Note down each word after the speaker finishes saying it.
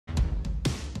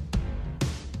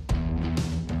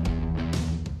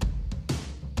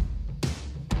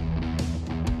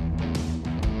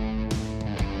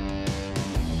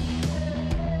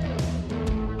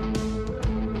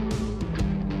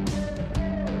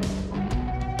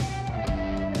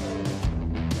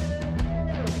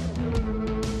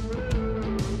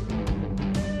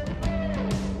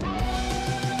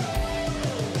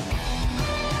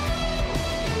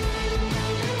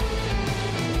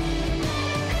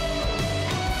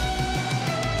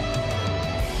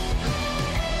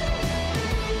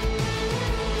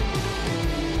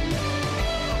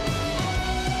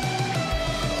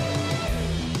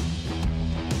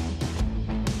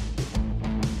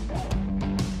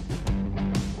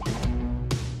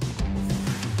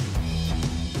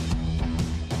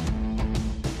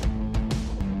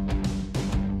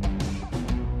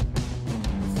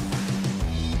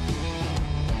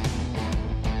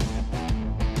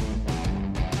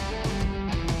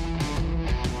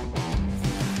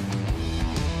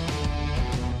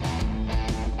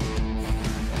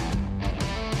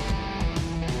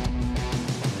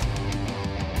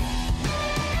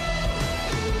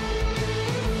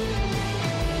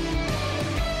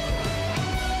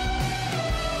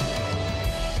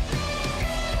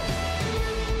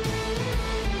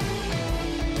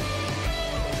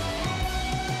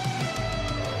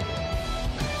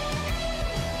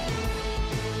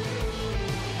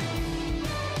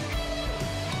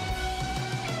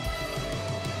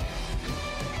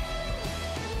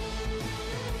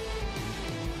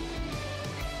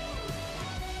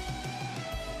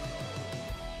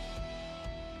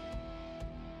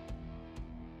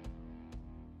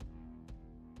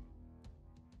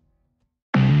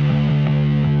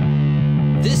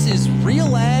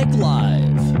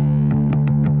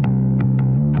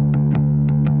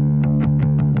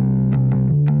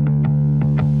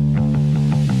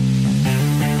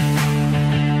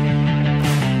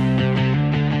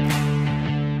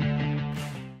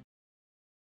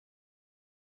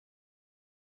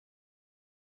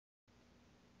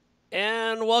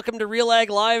And welcome to RealAg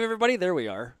Live, everybody. There we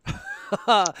are.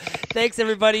 Thanks,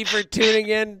 everybody, for tuning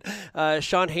in.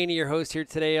 Shaun, Haney, your host here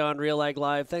today on RealAg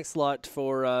Live. Thanks a lot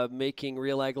for making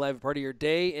RealAg Live a part of your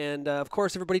day. And, of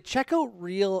course, everybody, check out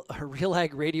RealAg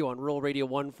Radio on Rural Radio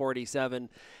 147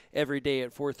 every day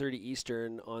at 4:30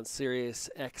 Eastern on Sirius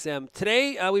XM.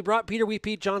 Today, we brought Peter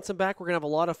Pete Johnson back. We're going to have a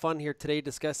lot of fun here today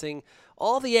discussing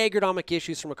all the agronomic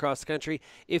issues from across the country.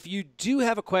 If you do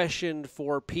have a question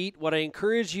for Pete, what I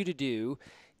encourage you to do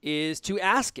is to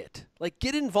ask it. Like,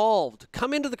 get involved.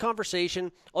 Come into the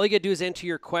conversation. All you got to do is enter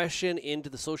your question into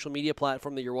the social media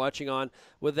platform that you're watching on,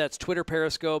 whether that's Twitter,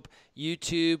 Periscope,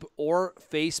 YouTube, or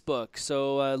Facebook.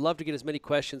 So I'd love to get as many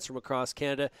questions from across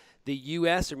Canada, the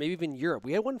U.S., or maybe even Europe.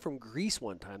 We had one from Greece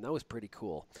one time. That was pretty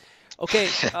cool. Okay,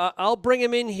 I'll bring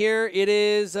him in here. It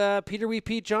is Peter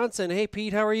Pete Johnson. Hey,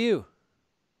 Pete, how are you?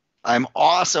 I'm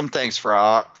awesome. Thanks for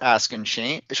asking,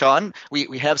 Shaun.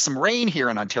 We have some rain here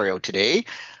in Ontario today.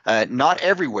 Not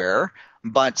everywhere,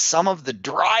 but some of the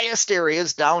driest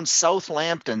areas down South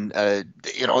Lambton,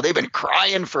 they've been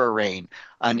crying for a rain.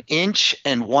 1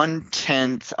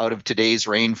 1/10 out of today's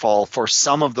rainfall for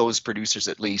some of those producers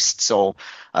at least. So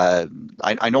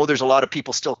I know there's a lot of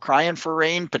people still crying for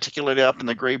rain, particularly up in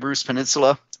the Grey Bruce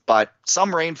Peninsula, but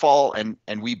some rainfall, and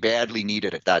we badly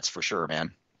needed it. That's for sure,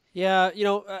 man. Yeah,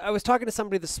 I was talking to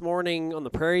somebody this morning on the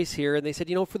prairies here, and they said,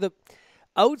 for the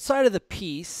outside of the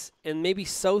Peace and maybe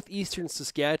southeastern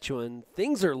Saskatchewan,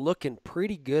 things are looking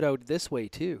pretty good out this way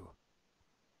too.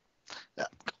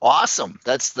 Awesome.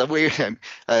 That's the way.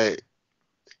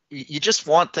 You just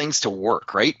want things to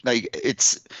work, right? Like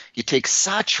you take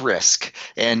such risk,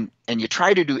 and you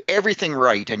try to do everything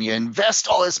right, and you invest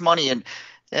all this money, and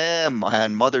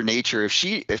man, Mother Nature,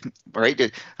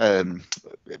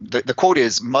 the quote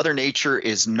is, Mother Nature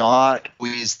is not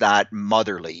always that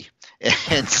motherly.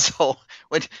 And so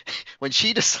when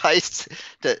she decides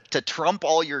to trump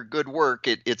all your good work,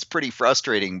 it's pretty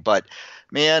frustrating. But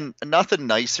man, nothing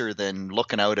nicer than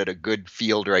looking out at a good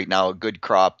field right now, a good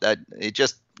crop.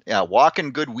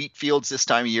 Walking good wheat fields this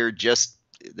time of year,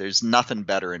 there's nothing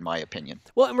better in my opinion.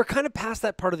 Well, and we're kind of past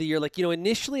that part of the year. Like,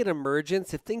 initially at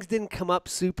emergence, if things didn't come up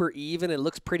super even, it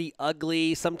looks pretty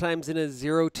ugly. Sometimes in a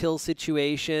zero-till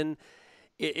situation,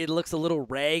 it looks a little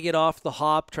ragged off the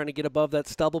hop, trying to get above that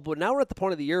stubble. But now we're at the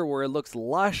point of the year where it looks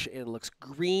lush and it looks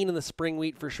green in the spring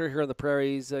wheat for sure here on the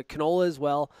prairies, canola as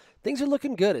well. Things are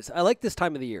looking good. I like this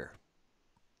time of the year.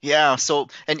 Yeah, so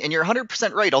and you're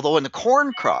 100% right. Although in the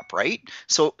corn crop, right?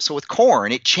 So with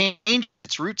corn, it changed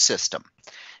its root system.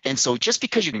 And so just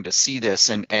because you're going to see this,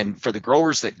 and for the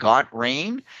growers that got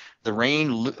rain, the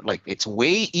rain, like, it's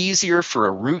way easier for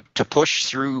a root to push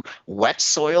through wet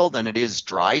soil than it is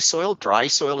dry soil. Dry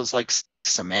soil is like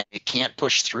cement. It can't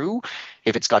push through.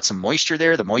 If it's got some moisture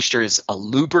there, the moisture is a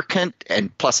lubricant,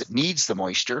 and plus it needs the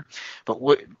moisture. But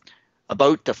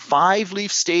about the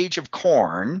 5-leaf stage of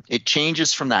corn, it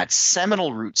changes from that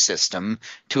seminal root system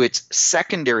to its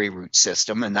secondary root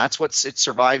system, and that's what it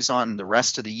survives on the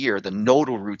rest of the year, the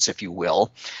nodal roots, if you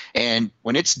will. And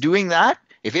when it's doing that,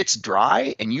 if it's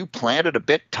dry and you plant it a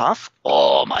bit tough,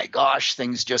 oh my gosh,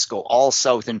 things just go all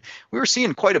south. And we were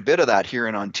seeing quite a bit of that here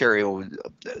in Ontario,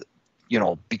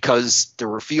 because there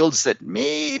were fields that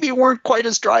maybe weren't quite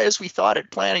as dry as we thought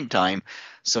at planting time.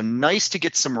 So nice to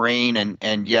get some rain,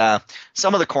 and yeah,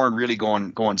 some of the corn really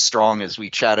going strong, as we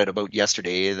chatted about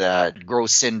yesterday, that growth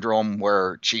syndrome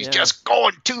where she's just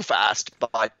going too fast.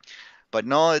 But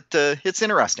no, it's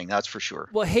interesting, that's for sure.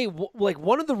 Well, hey, like,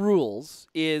 one of the rules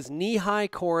is knee-high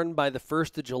corn by the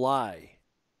 1st of July.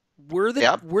 We're the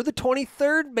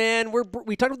 23rd, man.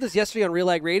 We talked about this yesterday on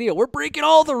RealAg Radio. We're breaking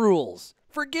all the rules.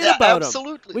 Forget about them.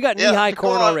 Absolutely. We got knee-high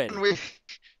corn already.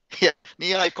 Yeah,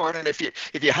 knee-high corn, and if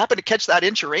you happen to catch that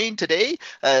inch of rain today,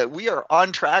 we are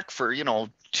on track for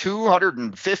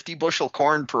 250 bushel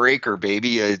corn per acre,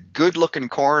 baby. A good-looking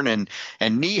corn, and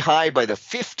knee-high by the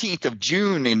 15th of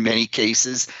June in many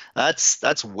cases.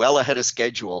 That's well ahead of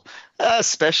schedule,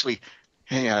 especially.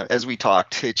 Yeah, as we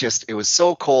talked, it was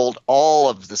so cold all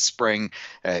of the spring.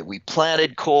 We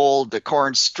planted cold. The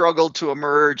corn struggled to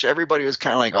emerge. Everybody was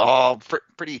kind of like,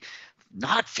 pretty.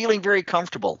 Not feeling very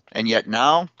comfortable. And yet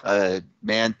now,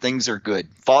 man, things are good.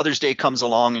 Father's Day comes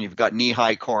along and you've got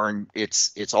knee-high corn.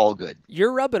 It's all good.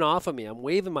 You're rubbing off on me. I'm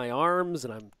waving my arms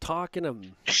and I'm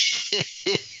talking.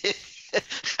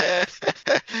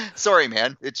 Sorry,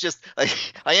 man. It's just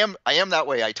I am that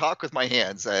way. I talk with my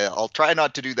hands. I'll try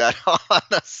not to do that on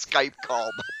a Skype call.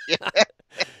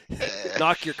 But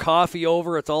knock your coffee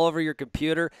over. It's all over your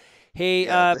computer. Hey,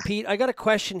 Pete, I got a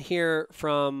question here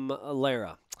from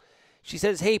Lara. She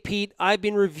says, "Hey Pete, I've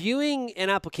been reviewing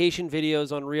and application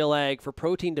videos on RealAg for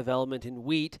protein development in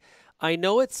wheat. I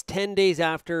know it's 10 days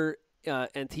after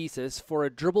anthesis for a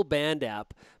dribble band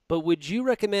app, but would you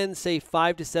recommend, say,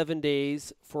 5 to 7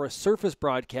 days for a surface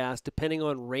broadcast depending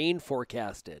on rain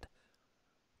forecasted?"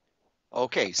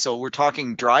 Okay, so we're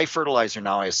talking dry fertilizer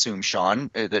now, I assume,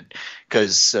 Shaun, that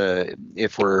because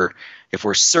if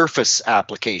we're surface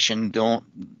application, don't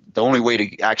the only way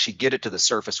to actually get it to the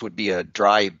surface would be a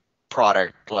dry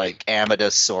product like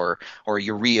Amethyst or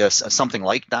urea, something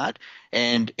like that.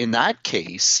 And in that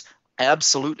case,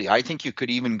 absolutely, I think you could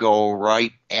even go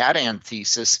right at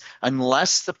anthesis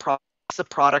unless the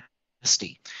product.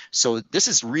 So this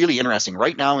is really interesting.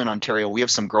 Right now in Ontario, we have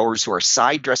some growers who are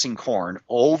side dressing corn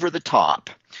over the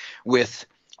top with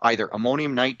either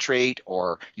ammonium nitrate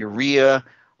or urea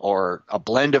or a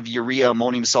blend of urea,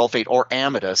 ammonium sulfate, or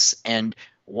Amethyst. And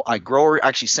a grower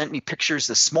actually sent me pictures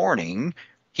this morning.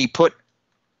 He put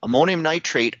ammonium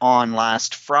nitrate on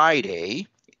last Friday.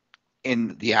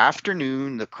 In the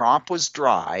afternoon, the crop was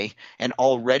dry, and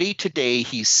already today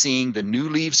he's seeing the new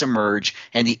leaves emerge,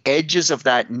 and the edges of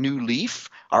that new leaf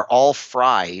are all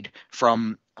fried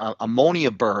from ammonia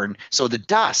burn. So the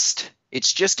dust,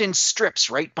 it's just in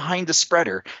strips right behind the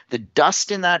spreader. The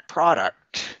dust in that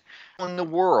product in the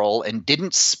whirl and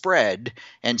didn't spread,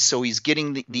 and so he's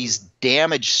getting these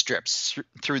damage strips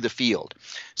through the field.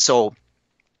 So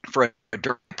for a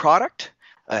dry product,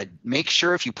 make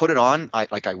sure if you put it on, I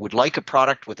would like a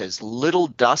product with as little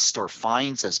dust or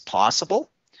fines as possible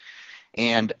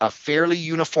and a fairly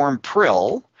uniform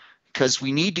prill, because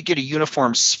we need to get a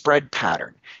uniform spread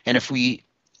pattern. And if we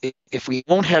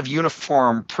don't have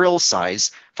uniform prill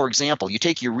size, for example, you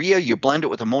take urea, you blend it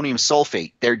with ammonium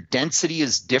sulfate, their density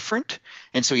is different.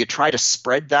 And so you try to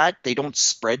spread that. They don't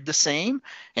spread the same.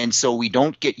 And so we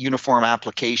don't get uniform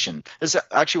application. This is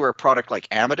actually where a product like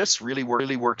Amethyst really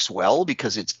works well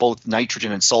because it's both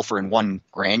nitrogen and sulfur in one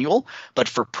granule. But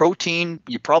for protein,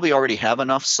 you probably already have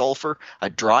enough sulfur. A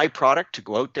dry product to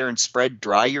go out there and spread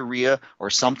dry urea or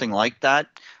something like that.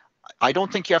 I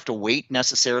don't think you have to wait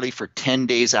necessarily for 10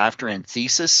 days after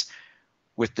anthesis.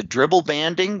 With the dribble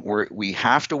banding, we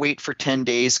have to wait for 10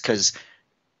 days because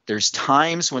there's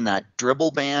times when that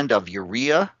dribble band of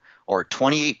urea or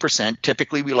 28%,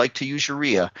 typically we like to use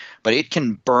urea, but it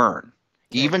can burn.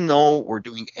 Okay. Even though we're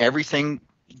doing everything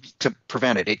to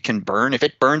prevent it, it can burn. If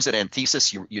it burns at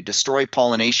anthesis, you destroy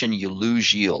pollination, you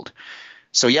lose yield.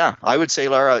 So yeah, I would say,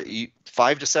 Lara,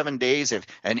 5 to 7 days,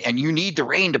 and you need the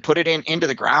rain to put it into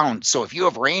the ground. So if you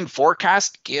have rain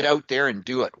forecast, get out there and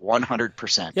do it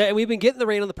 100%. Yeah, and we've been getting the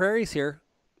rain on the prairies here.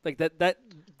 Like that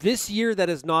this year, that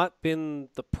has not been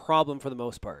the problem for the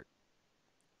most part.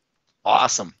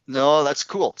 Awesome. No, that's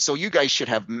cool. So you guys should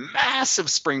have massive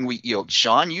spring wheat yield.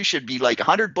 Shaun, you should be like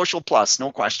 100 bushel plus,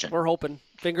 no question. We're hoping.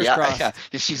 Fingers crossed. Yeah.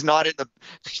 If she's not in the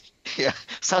yeah.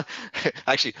 So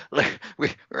actually, we're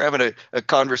having a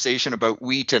conversation about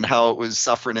wheat and how it was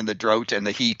suffering in the drought and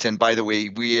the heat. And by the way,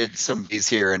 we had some days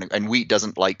here, and wheat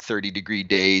doesn't like 30-degree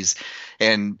days.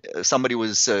 And somebody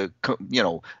was,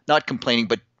 not complaining,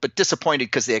 but disappointed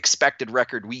because they expected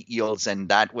record wheat yields, and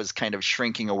that was kind of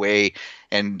shrinking away.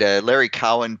 And Larry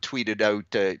Cowan tweeted out,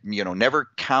 never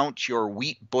count your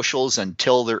wheat bushels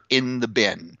until they're in the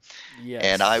bin. Yes.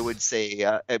 And I would say,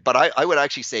 but I would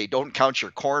actually say, don't count your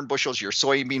corn bushels, your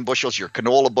soybean bushels, your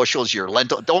canola bushels, your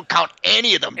lentil. Don't count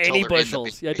any of them. Any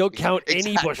bushels. Yeah, don't count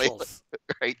any bushels.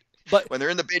 Right. But when they're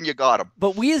in the bin, you got them.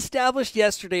 But we established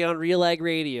yesterday on RealAg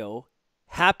Radio,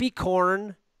 happy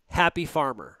corn, happy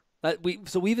farmer.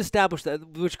 So we've established that,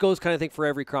 which goes kind of thing for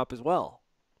every crop as well.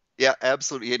 Yeah,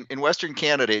 absolutely. In Western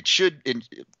Canada,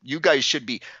 you guys should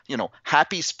be,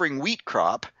 happy spring wheat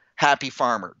crop, happy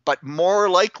farmer. But more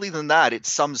likely than that,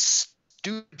 it's some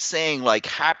stupid saying like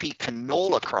happy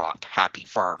canola crop, happy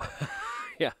farmer.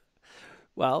 Yeah.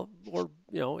 Well, or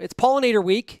it's pollinator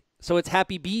week, so it's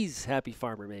happy bees, happy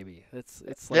farmer. Maybe it's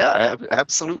like, yeah,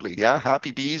 absolutely. Yeah,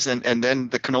 happy bees, and then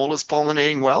the canola's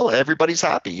pollinating well. Everybody's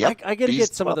happy. Yeah, I got to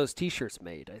get some of those T-shirts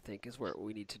made. I think is what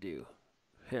we need to do.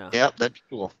 Yeah. Yeah, that's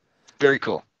cool. Very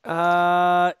cool.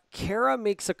 Kara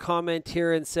makes a comment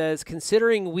here and says,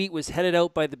 considering wheat was headed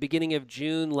out by the beginning of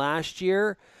June last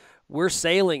year, we're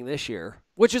sailing this year,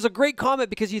 which is a great comment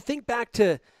because you think back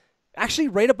to actually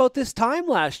right about this time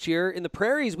last year in the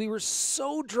prairies, we were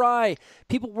so dry.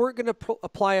 People weren't going to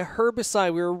apply a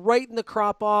herbicide. We were writing the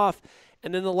crop off.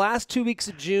 And then the last 2 weeks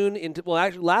of June,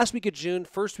 actually last week of June,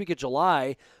 first week of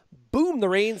July, boom, the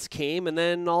rains came, and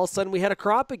then all of a sudden we had a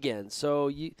crop again.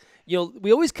 So,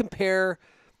 we always compare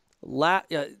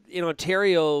in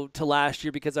Ontario to last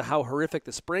year because of how horrific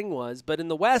the spring was. But in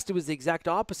the West, it was the exact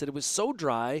opposite. It was so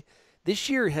dry This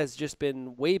year has just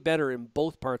been way better in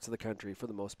both parts of the country for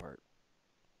the most part.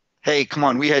 Hey, come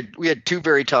on. We had two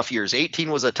very tough years. 18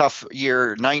 was a tough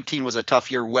year. 19 was a tough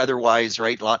year weather-wise,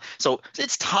 right? So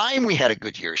it's time we had a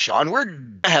good year, Shaun. We're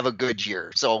gonna have a good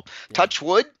year. So Yeah, touch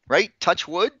wood, right? Touch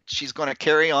wood. She's going to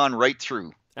carry on right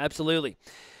through. absolutely.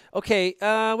 Okay,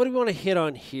 what do we want to hit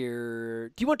on here?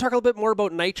 Do you want to talk a little bit more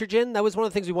about nitrogen? That was one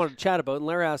of the things we wanted to chat about, and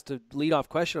Lara asked a lead-off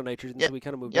question on nitrogen, Yeah, so we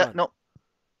kind of moved yeah, on. no.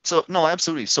 So no,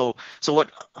 absolutely. So what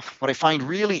I find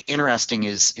really interesting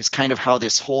is kind of how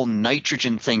this whole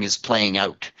nitrogen thing is playing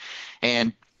out.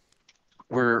 And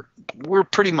we're we're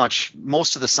pretty much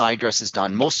most of the side dress is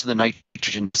done. Most of the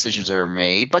nitrogen decisions are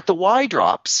made, but the Y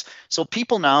drops. So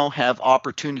people now have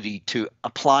opportunity to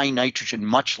apply nitrogen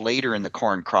much later in the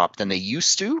corn crop than they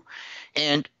used to.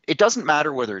 And it doesn't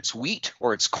matter whether it's wheat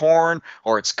or it's corn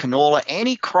or it's canola,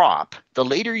 any crop, the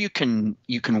later you can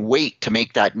wait to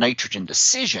make that nitrogen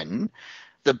decision,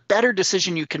 the better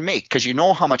decision you can make because you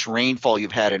know how much rainfall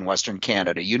you've had in Western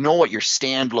Canada. You know what your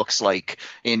stand looks like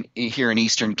in here in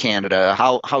Eastern Canada,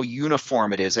 how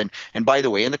uniform it is. And by the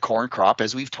way, in the corn crop,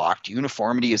 as we've talked,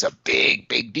 uniformity is a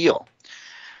big deal.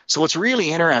 So what's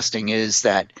really interesting is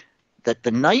that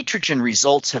the nitrogen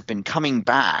results have been coming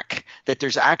back, that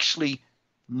there's actually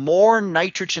more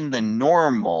nitrogen than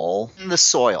normal in the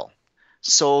soil.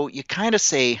 So you kind of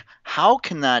say, how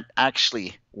can that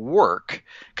actually work?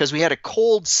 Because we had a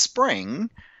cold spring,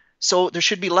 so there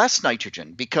should be less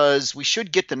nitrogen because we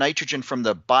should get the nitrogen from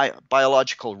the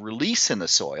biological release in the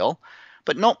soil.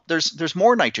 But no, there's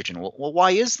more nitrogen. Well,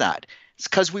 why is that? It's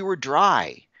because we were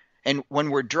dry. And when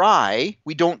we're dry,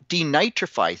 we don't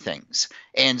denitrify things.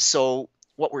 And so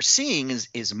what we're seeing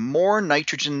is more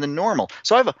nitrogen than normal.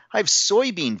 So I have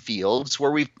soybean fields where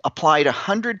we've applied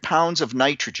 100 pounds of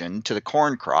nitrogen to the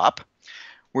corn crop.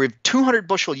 We have 200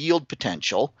 bushel yield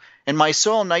potential, and my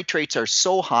soil nitrates are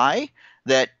so high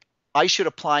that I should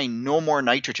apply no more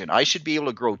nitrogen. I should be able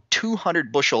to grow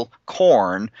 200 bushel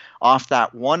corn off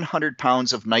that 100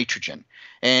 pounds of nitrogen.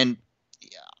 And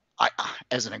I,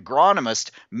 as an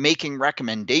agronomist, making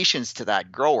recommendations to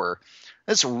that grower,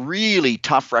 that's a really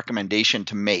tough recommendation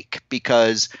to make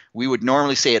because we would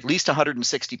normally say at least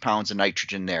 160 pounds of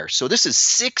nitrogen there. So this is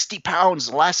 60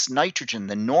 pounds less nitrogen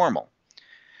than normal.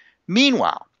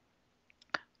 Meanwhile,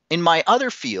 in my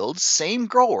other fields, same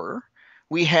grower,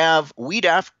 we have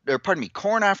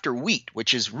corn after wheat,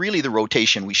 which is really the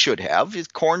rotation we should have.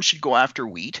 Corn should go after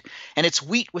wheat, and it's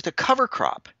wheat with a cover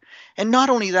crop. And not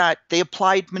only that, they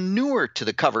applied manure to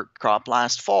the cover crop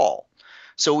last fall.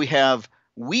 So we have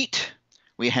wheat,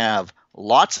 we have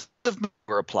lots of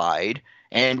manure applied,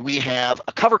 and we have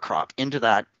a cover crop into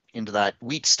that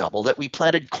wheat stubble that we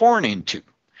planted corn into.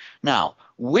 Now,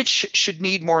 which should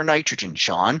need more nitrogen,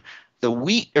 Shaun?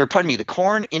 The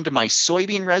corn into my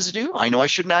soybean residue. I know I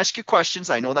shouldn't ask you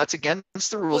questions. I know that's against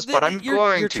the rules, but I'm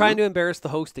going you're to. trying to embarrass the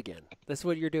host again. That's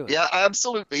what you're doing. Yeah,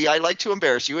 absolutely. I like to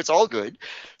embarrass you. It's all good.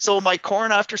 So my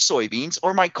corn after soybeans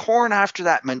or my corn after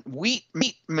that wheat,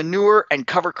 meat, manure, and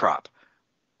cover crop,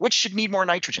 which should need more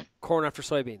nitrogen? Corn after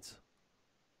soybeans.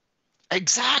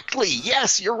 Exactly.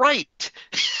 Yes, you're right.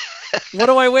 What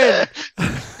do I win?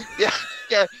 Yeah.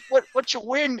 Yeah, what you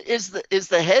win is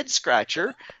the head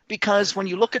scratcher because when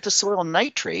you look at the soil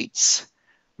nitrates,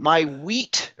 my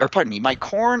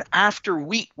corn after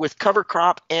wheat with cover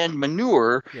crop and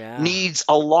manure needs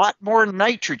a lot more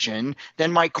nitrogen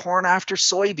than my corn after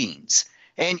soybeans.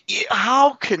 And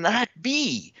how can that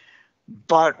be?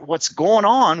 But what's going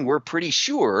on, we're pretty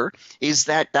sure, is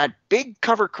that big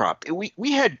cover crop,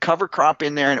 we had cover crop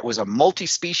in there and it was a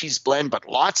multi-species blend, but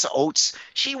lots of oats.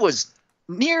 She was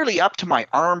nearly up to my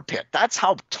armpit. That's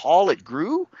how tall it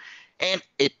grew. And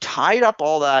it tied up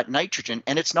all that nitrogen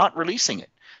and it's not releasing it.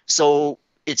 So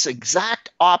it's exact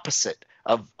opposite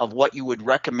of what you would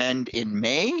recommend in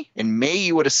May. In May,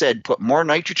 you would have said put more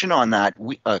nitrogen on that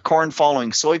corn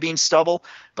following soybean stubble.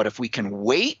 But if we can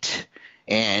wait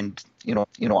and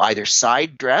either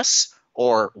side dress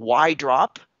or Y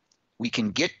drop, we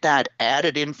can get that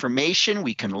added information.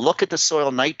 We can look at the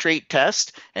soil nitrate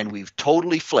test, and we've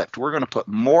totally flipped. We're going to put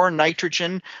more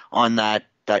nitrogen on that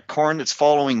corn that's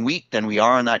following wheat than we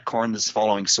are on that corn that's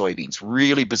following soybeans.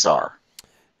 Really bizarre.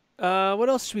 What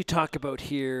else should we talk about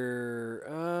here?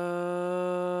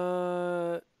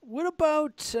 What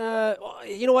about,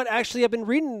 you know what? Actually, I've been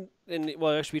reading,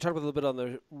 actually, we talked about a little bit on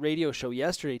the radio show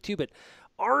yesterday too, but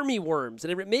army worms.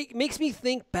 And it makes me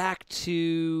think back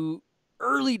to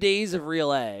early days of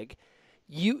RealAg.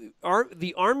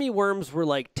 The army worms were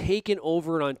like taken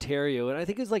over in Ontario, and I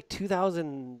think it was like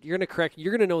 2000. You're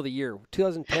gonna know the year.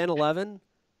 2010, 11.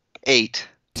 8.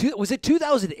 Was it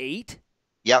 2008?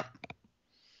 Yep.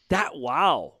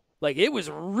 Wow. Like it was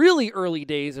really early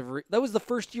days of that was the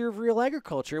first year of real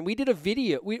agriculture, and we did a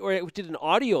video, we did an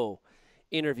audio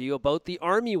interview about the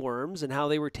army worms and how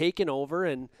they were taking over,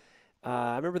 and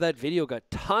I remember that video got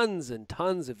tons and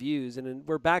tons of views, and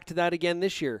we're back to that again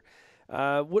this year.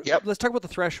 Yep. Let's talk about the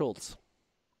thresholds.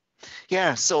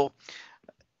 Yeah. So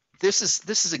this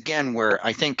is again where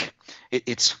I think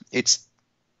it's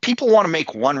people want to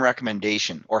make one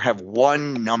recommendation or have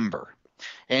one number,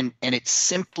 and it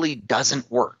simply doesn't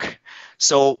work.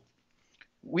 So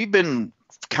we've been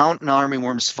counting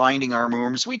armyworms, finding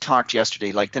armyworms. We talked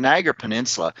yesterday, like the Niagara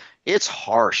Peninsula, it's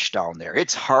harsh down there.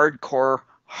 It's hardcore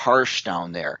harsh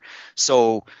down there.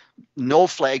 So no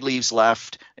flag leaves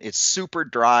left. It's super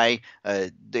dry.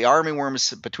 The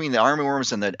armyworms, between the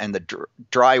armyworms and the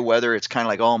dry weather, it's kind of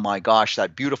like, oh my gosh,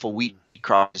 that beautiful wheat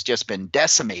crop has just been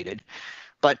decimated.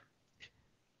 But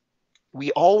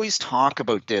we always talk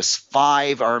about this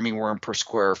 5 armyworm per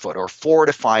square foot or 4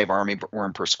 to 5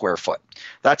 armyworm per square foot.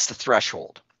 That's the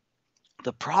threshold.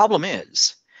 The problem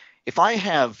is, if I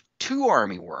have 2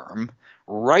 armyworm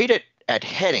right at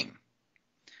heading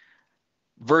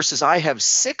versus I have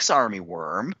 6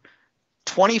 armyworm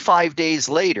 25 days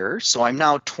later, so I'm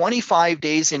now 25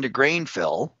 days into grain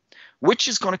fill, which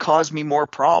is going to cause me more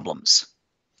problems?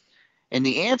 And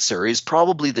the answer is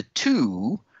probably the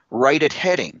 2 right at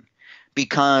heading,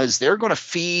 because they're going to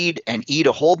feed and eat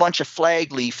a whole bunch of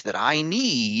flag leaf that I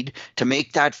need to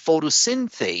make that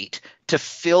photosynthate to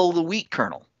fill the wheat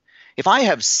kernel. If I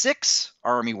have 6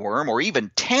 armyworm or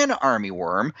even 10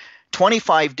 armyworm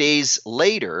 25 days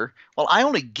later, well, I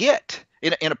only get,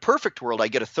 in a perfect world, I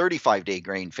get a 35-day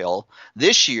grain fill.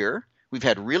 This year, we've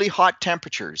had really hot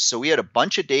temperatures, so we had a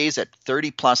bunch of days at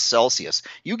 30 plus Celsius.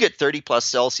 You get 30 plus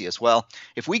Celsius. Well,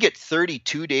 if we get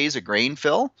 32 days of grain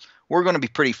fill, we're going to be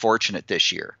pretty fortunate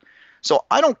this year. So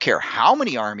I don't care how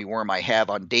many armyworm I have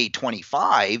on day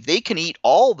 25, they can eat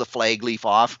all the flag leaf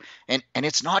off, and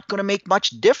it's not going to make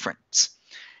much difference.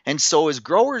 And so as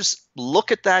growers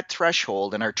look at that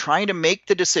threshold and are trying to make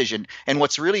the decision, and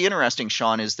what's really interesting,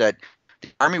 Shaun, is that the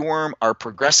armyworm are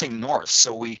progressing north.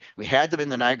 So we had them in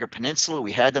the Niagara Peninsula,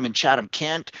 we had them in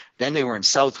Chatham-Kent, then they were in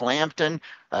South Lambton.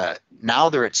 Now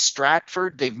they're at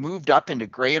Stratford. They've moved up into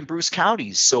Grey and Bruce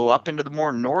counties, so up into the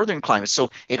more northern climate. So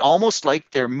it almost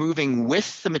like they're moving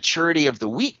with the maturity of the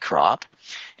wheat crop.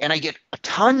 And I get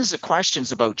tons of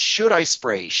questions about, should I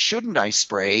spray? Shouldn't I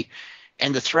spray?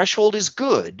 And the threshold is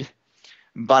good,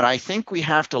 but I think we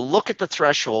have to look at the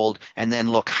threshold and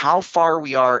then look how far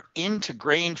we are into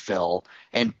grain fill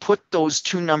and put those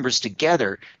 2 numbers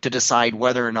together to decide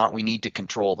whether or not we need to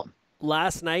control them.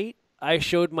 Last night, I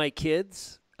showed my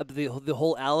kids the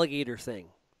whole alligator thing.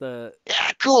 Yeah,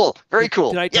 cool. Very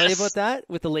cool. Did I tell you about that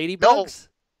with the ladybugs?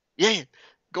 No. Yeah.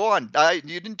 Go on.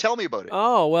 You didn't tell me about it.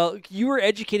 Oh, well, you were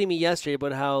educating me yesterday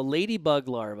about how ladybug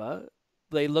larvae,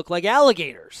 they look like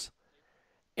alligators.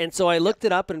 And so I looked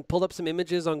it up and pulled up some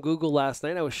images on Google last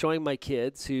night. I was showing my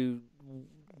kids who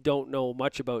don't know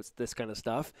much about this kind of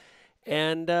stuff.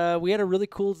 And we had a really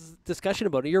cool discussion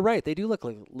about it. You're right. They do look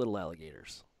like little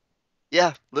alligators.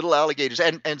 Yeah, little alligators.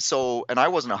 And I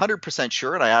wasn't 100%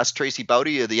 sure. And I asked Tracy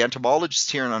Bowdy, the entomologist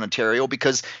here in Ontario,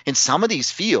 because in some of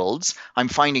these fields, I'm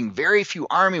finding very few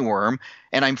armyworm,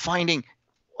 and I'm finding,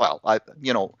 well,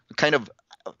 kind of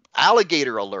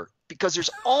alligator alert. Because there's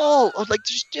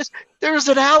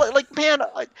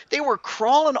they were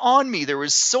crawling on me. There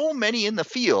was so many in the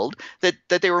field that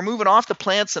they were moving off the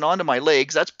plants and onto my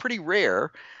legs. That's pretty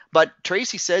rare. But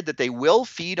Tracy said that they will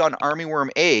feed on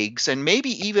armyworm eggs and maybe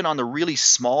even on the really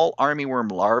small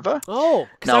armyworm larvae. Oh,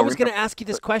 because I was going to ask you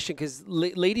this question, because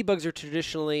ladybugs are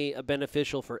traditionally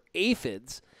beneficial for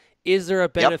aphids. Is there a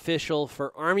beneficial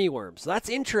for armyworms? So that's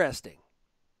interesting.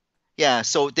 Yeah,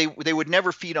 so they would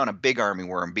never feed on a big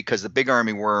armyworm, because the big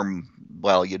armyworm,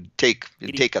 well, you'd take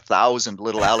 1,000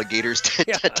 little alligators to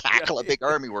tackle a big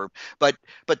armyworm. But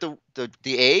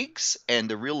the eggs and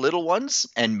the real little ones,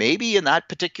 and maybe in that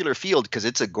particular field, because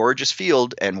it's a gorgeous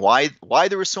field, and why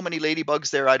there were so many ladybugs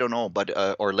there, I don't know, but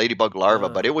or ladybug larvae,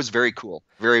 but it was very cool,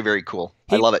 very, very cool.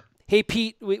 I love it. Hey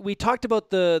Pete, we talked about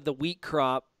the wheat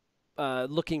crop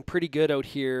looking pretty good out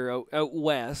here, out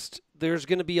west. There's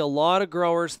going to be a lot of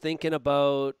growers thinking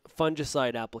about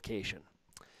fungicide application.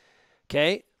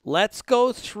 Okay, let's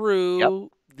go through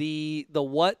the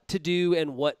what to do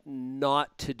and what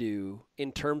not to do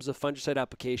in terms of fungicide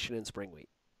application in spring wheat.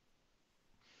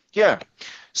 Yeah,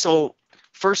 so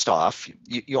first off,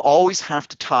 you always have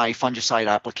to tie fungicide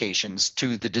applications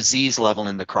to the disease level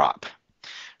in the crop.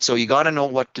 So you got to know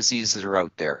what diseases are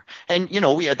out there. And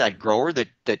we had that grower that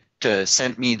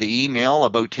sent me the email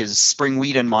about his spring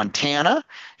wheat in Montana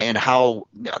and how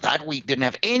that wheat didn't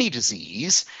have any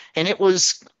disease, and it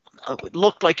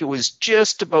looked like it was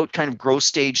just about kind of growth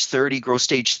stage 30, growth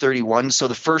stage 31. So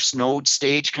the first node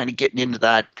stage, kind of getting into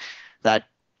that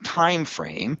time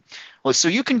frame. Well, so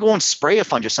you can go and spray a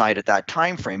fungicide at that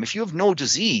time frame. If you have no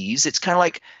disease, it's kind of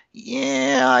like,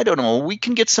 yeah, I don't know, we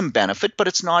can get some benefit, but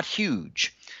it's not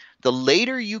huge. The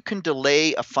later you can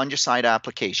delay a fungicide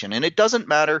application, and it doesn't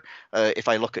matter if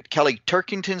I look at Kelly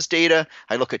Turkington's data,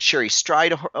 I look at Sherry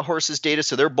Stride Horse's data,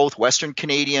 so they're both Western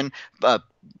Canadian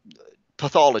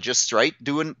pathologists, right,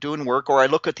 doing work, or I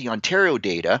look at the Ontario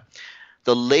data,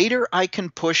 the later I can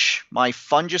push my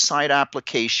fungicide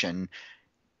application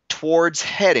towards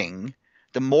heading,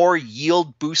 the more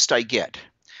yield boost I get.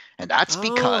 And that's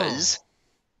because,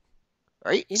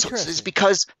 right? So it's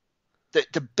because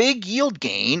the big yield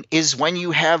gain is when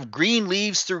you have green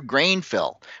leaves through grain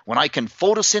fill. When I can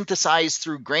photosynthesize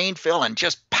through grain fill and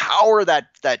just power that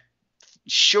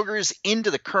sugars into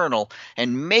the kernel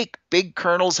and make big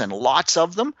kernels and lots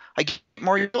of them, I get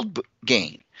more yield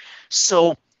gain.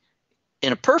 So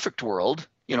in a perfect world,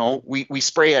 we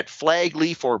spray at flag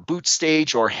leaf or boot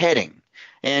stage or heading.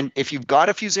 And if you've got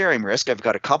a fusarium risk, I've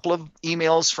got a couple of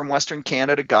emails from Western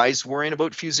Canada, guys worrying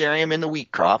about fusarium in the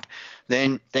wheat crop,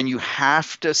 then you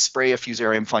have to spray a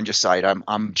fusarium fungicide.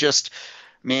 I'm just,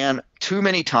 man, too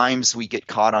many times we get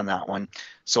caught on that one.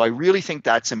 So I really think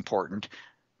that's important.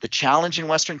 The challenge in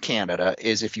Western Canada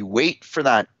is if you wait for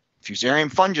that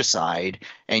fusarium fungicide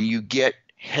and you get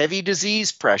heavy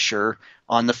disease pressure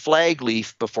on the flag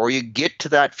leaf before you get to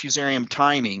that fusarium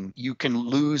timing, you can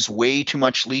lose way too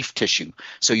much leaf tissue.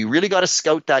 So you really got to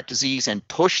scout that disease and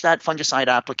push that fungicide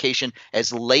application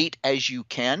as late as you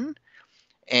can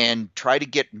and try to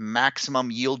get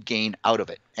maximum yield gain out of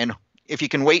it. And if you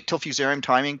can wait till fusarium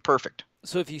timing, perfect.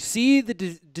 So if you see the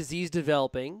disease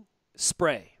developing,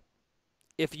 spray.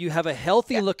 If you have a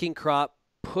healthy looking crop,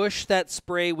 push that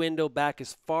spray window back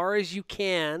as far as you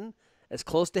can, as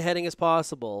close to heading as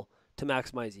possible, to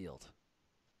maximize yield.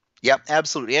 Yep,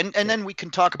 absolutely. And then we can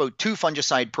talk about 2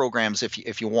 fungicide programs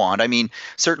if you want. I mean,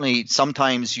 certainly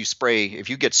sometimes you spray, if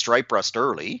you get stripe rust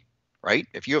early, right?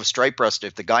 If you have stripe rust,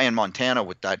 if the guy in Montana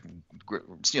with that,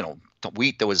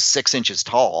 wheat that was 6 inches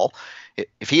tall,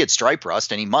 if he had stripe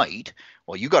rust, and he might,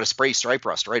 well, you got to spray stripe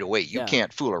rust right away. You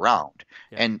can't fool around.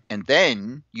 Yeah. And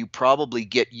then you probably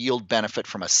get yield benefit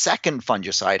from a second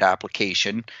fungicide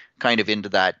application kind of into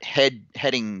that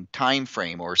heading time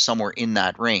frame or somewhere in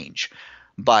that range.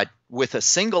 But with a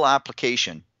single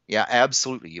application, yeah,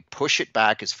 absolutely. You push it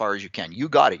back as far as you can. You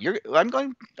got it. I'm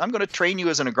going to train you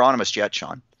as an agronomist yet,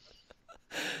 Shaun.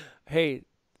 Hey,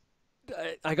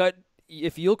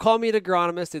 if you'll call me an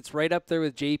agronomist, it's right up there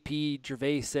with JP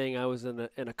Gervais saying I was an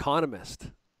economist.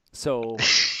 So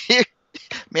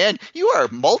man, you are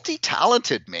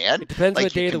multi-talented, man. It depends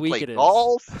what day of the week it is.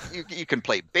 Golf, you can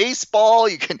play baseball,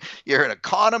 you're an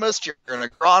economist, you're an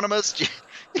agronomist,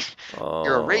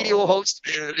 you're a radio host.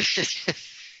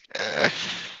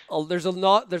 There's a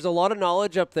lot of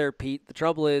knowledge up there, Pete. The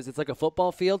trouble is it's like a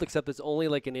football field, except it's only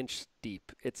like an inch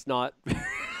deep. It's not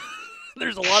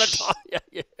there's a lot of talk.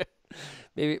 Yeah.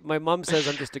 Maybe my mom says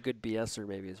I'm just a good BSer,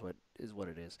 maybe is what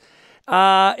it is.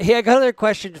 Hey, I got another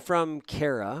question from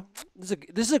Kara. This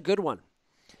is a good one.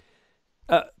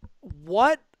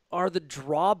 What are the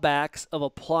drawbacks of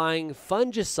applying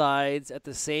fungicides at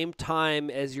the same time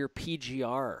as your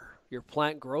PGR, your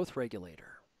plant growth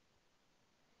regulator?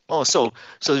 Oh, so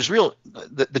there's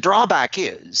the drawback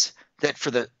is that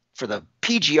for the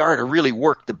PGR to really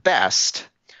work the best,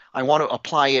 I want to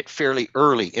apply it fairly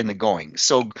early in the going.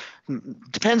 So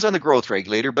depends on the growth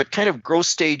regulator, but kind of growth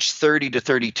stage 30 to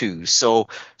 32. So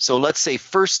let's say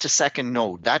first to second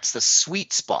node, that's the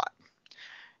sweet spot.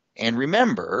 And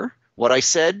remember what I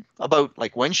said about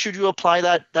like when should you apply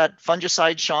that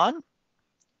fungicide, Shaun?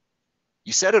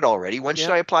 You said it already. When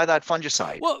should I apply that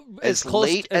fungicide? Well, as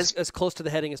close to the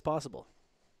heading as possible.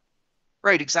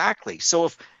 Right, exactly.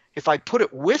 So if I put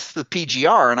it with the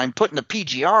PGR and I'm putting the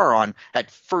PGR on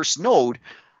at first node,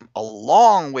 a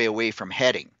long way away from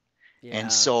heading. Yeah.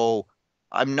 And so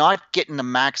I'm not getting the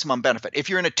maximum benefit. If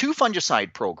you're in a 2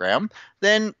 fungicide program,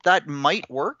 then that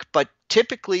might work. But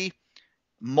typically,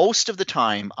 most of the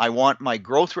time, I want my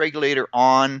growth regulator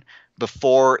on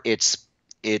before it's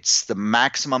the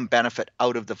maximum benefit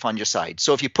out of the fungicide.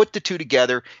 So if you put the 2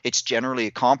 together, it's generally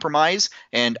a compromise,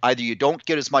 and either you don't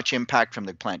get as much impact from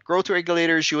the plant growth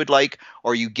regulator as you would like,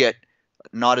 or you get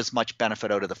not as much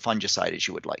benefit out of the fungicide as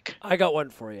you would like. I got one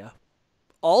for you.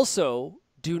 Also,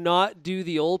 Do not do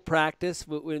the old practice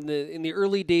in the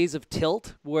early days of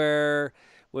tilt where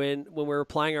when we're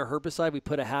applying our herbicide, we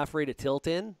put a half rate of tilt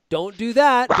in. Don't do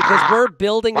that because we're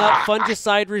building up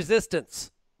fungicide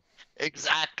resistance.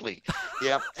 Exactly.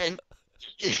 Yeah. And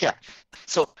yeah.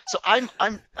 So I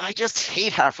just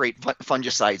hate half rate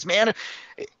fungicides, man.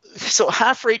 So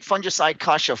half rate fungicide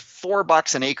costs you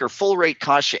 $4 an acre, full rate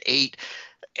costs you 8,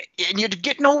 and you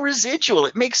get no residual.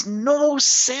 It makes no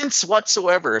sense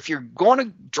whatsoever. If you're going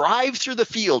to drive through the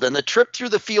field and the trip through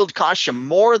the field costs you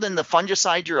more than the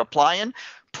fungicide you're applying,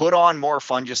 put on more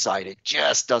fungicide. It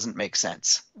just doesn't make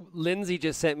sense. Lindsay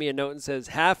just sent me a note and says,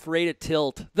 half rate of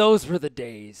tilt. Those were the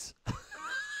days.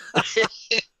 but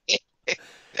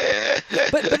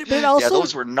it also, yeah,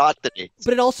 those were not the days.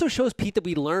 But it also shows, Pete, that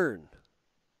we learn,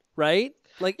 right?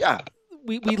 Like, yeah,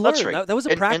 we learned. Right. That was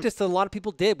a practice that a lot of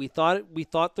people did. We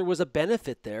thought there was a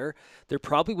benefit there. There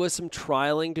probably was some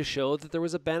trialing to show that there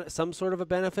was some sort of a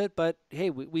benefit, but hey,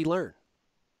 we learn.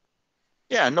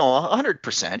 Yeah, no,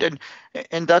 100%,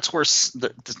 and that's where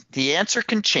the answer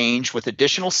can change with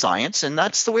additional science, and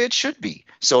that's the way it should be.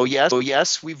 So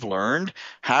yes, we've learned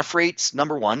half rates.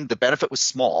 Number one, the benefit was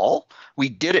small. We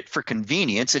did it for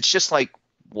convenience. It's just like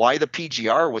why the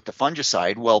PGR with the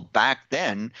fungicide. Well, back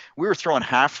then we were throwing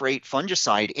half rate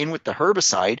fungicide in with the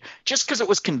herbicide just because it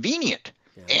was convenient,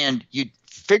 and you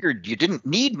figured you didn't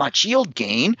need much yield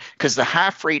gain because the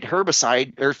half rate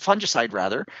herbicide or fungicide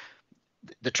rather.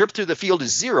 The trip through the field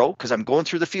is 0 because I'm going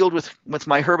through the field with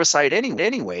my herbicide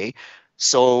anyway.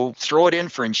 So throw it in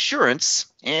for insurance.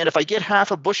 And if I get half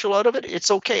a bushel out of it,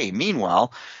 it's okay.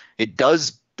 Meanwhile, it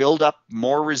does build up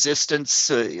more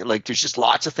resistance. Like there's just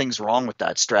lots of things wrong with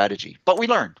that strategy. But we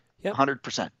learned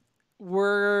 100%. We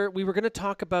were going to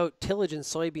talk about tillage in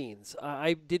soybeans.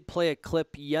 I did play a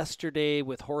clip yesterday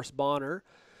with Horst Bonner.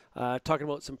 Talking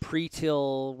about some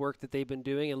pre-till work that they've been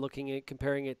doing and looking at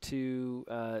comparing it to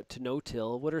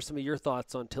no-till. What are some of your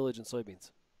thoughts on tillage in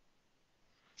soybeans?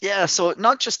 Yeah, so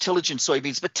not just tillage in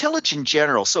soybeans, but tillage in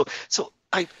general.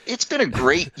 It's been a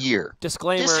great year.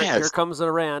 Disclaimer: here comes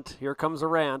a rant. Here comes a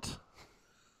rant.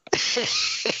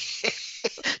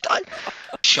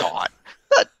 Shaun,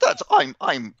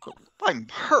 I'm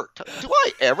hurt. Do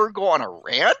I ever go on a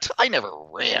rant? I never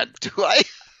rant, do I?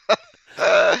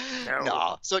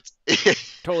 No. So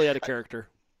it's totally out of character.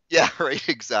 Yeah, right,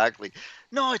 exactly.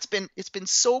 No, it's been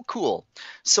so cool.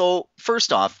 So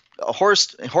first off,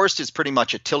 Horst is pretty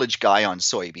much a tillage guy on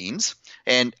soybeans,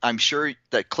 and I'm sure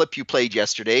that clip you played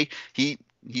yesterday, he's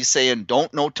saying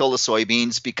don't no-till the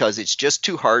soybeans because it's just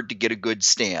too hard to get a good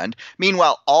stand.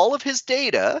 Meanwhile, all of his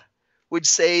data would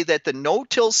say that the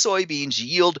no-till soybeans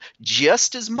yield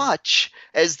just as much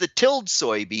as the tilled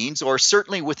soybeans, or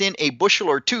certainly within a bushel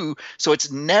or two. So it's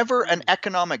never an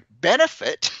economic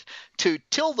benefit to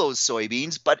till those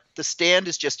soybeans, but the stand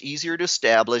is just easier to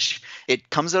establish. It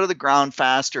comes out of the ground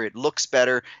faster. It looks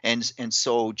better. And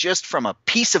so just from a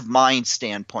peace of mind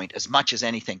standpoint, as much as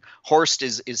anything, Horst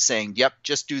is saying, yep,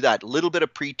 just do that little bit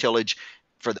of pre-tillage.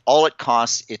 For all it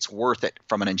costs, it's worth it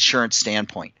from an insurance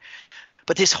standpoint.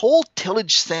 But this whole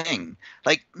tillage thing,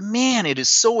 like, man, it is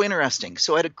so interesting.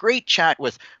 So I had a great chat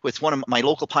with one of my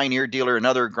local Pioneer dealer,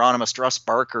 another agronomist, Russ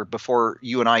Barker, before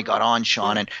you and I got on,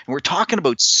 Shaun, and we're talking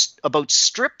about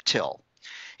strip till.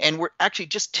 And we're actually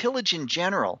just tillage in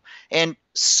general. And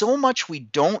so much we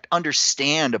don't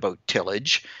understand about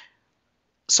tillage.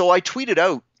 So I tweeted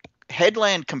out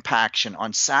headland compaction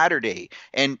on Saturday,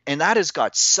 and that has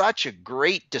got such a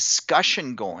great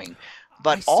discussion going.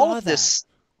 But all of this...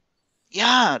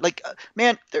 Yeah, like,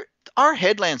 man, our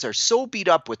headlands are so beat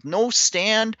up with no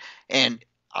stand, and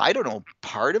I don't know,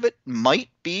 part of it might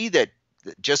be that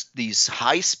just these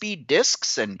high-speed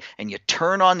discs, and you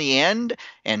turn on the end,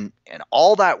 and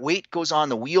all that weight goes on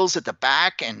the wheels at the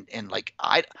back, and like,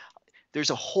 there's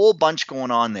a whole bunch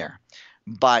going on there.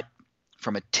 But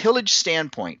from a tillage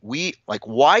standpoint,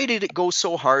 why did it go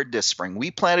so hard this spring? We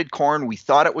planted corn, we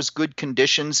thought it was good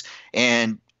conditions,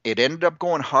 and it ended up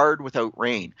going hard without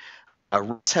rain.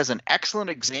 Russ has an excellent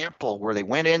example where they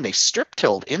went in, they strip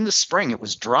tilled in the spring. It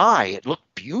was dry. It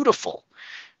looked beautiful.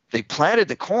 They planted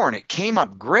the corn. It came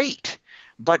up great.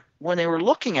 But when they were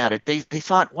looking at it, they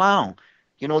thought, wow,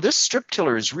 this strip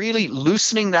tiller is really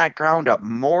loosening that ground up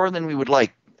more than we would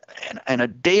like. And a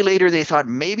day later, they thought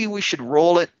maybe we should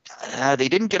roll it. They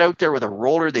didn't get out there with a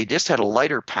roller. They just had a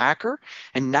lighter packer.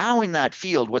 And now in that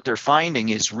field, what they're finding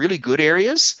is really good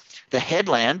areas. The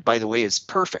headland, by the way, is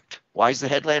perfect. Why is the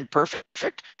headland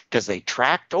perfect? Because they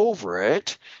tracked over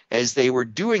it as they were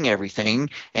doing everything,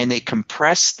 and they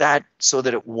compressed that so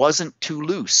that it wasn't too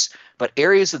loose. but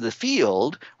areas of the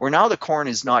field where now the corn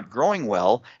is not growing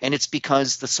well, and it's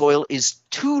because the soil is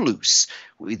too loose.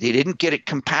 They didn't get it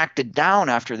compacted down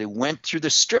after they went through the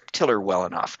strip tiller well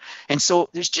enough. And so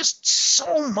there's just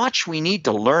so much we need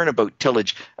to learn about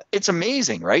tillage. It's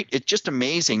amazing, right? It's just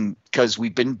amazing because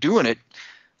we've been doing it.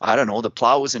 I don't know, the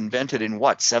plow was invented in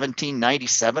what,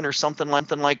 1797 or something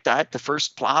like that, the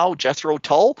first plow, Jethro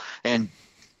Tull, and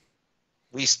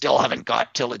we still haven't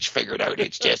got tillage figured out.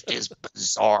 It just is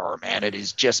bizarre, man. It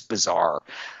is just bizarre.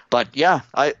 But yeah,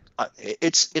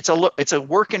 it's a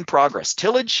work in progress.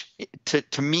 Tillage,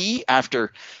 to me,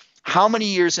 after how many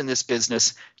years in this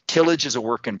business, tillage is a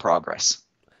work in progress.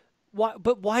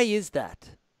 Why is that?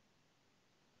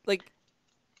 Like,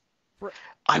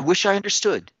 I wish I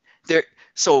understood.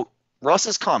 So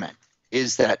Russ's comment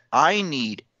is that I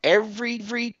need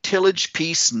every tillage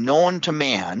piece known to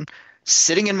man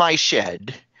sitting in my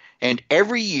shed, and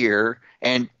every year,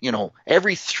 and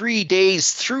every 3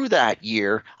 days through that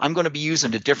year, I'm going to be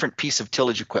using a different piece of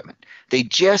tillage equipment.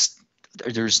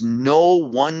 There's no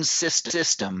one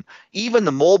system. Even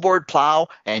the moldboard plow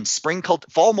and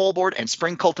fall moldboard and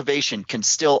spring cultivation can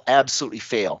still absolutely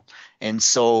fail. And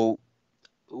so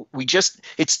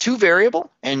it's too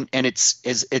variable, and it's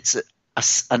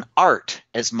an art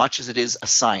as much as it is a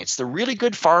science. The really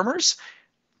good farmers,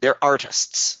 they're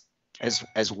artists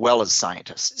as well as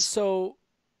scientists. So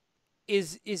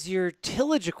is your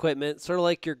tillage equipment sort of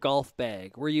like your golf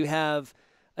bag, where you have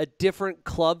a different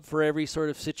club for every sort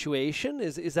of situation?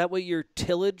 Is that what your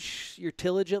tillage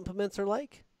implements are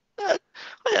like?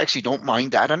 I actually don't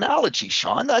mind that analogy,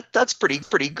 Shaun. That's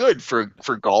pretty good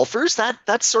for golfers.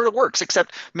 That sort of works.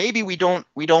 Except maybe we don't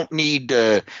need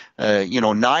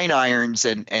 9 irons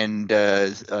and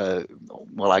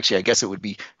well, actually, I guess it would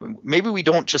be, maybe we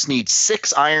don't just need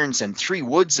 6 irons and 3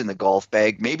 woods in the golf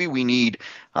bag. Maybe we need,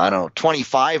 I don't know,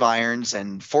 25 irons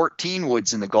and 14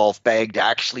 woods in the golf bag to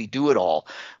actually do it all.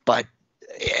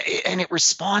 And it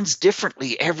responds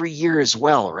differently every year as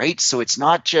well, right? So it's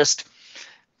not just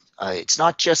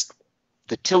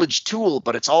the tillage tool,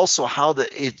 but it's also how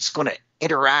it's going to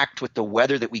interact with the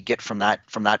weather that we get from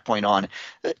that point on.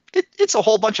 It's a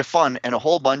whole bunch of fun and a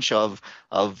whole bunch of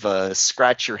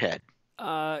scratch your head.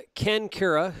 Ken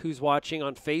Cura, who's watching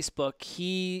on Facebook,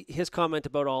 his comment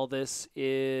about all this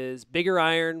is bigger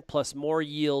iron plus more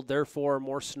yield, therefore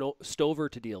more stover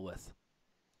to deal with.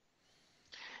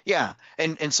 Yeah,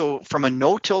 and so from a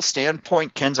no-till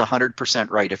standpoint, Ken's 100%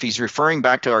 right. If he's referring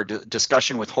back to our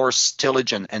discussion with horse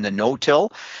tillage and the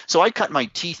no-till, so I cut my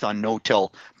teeth on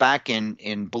no-till back in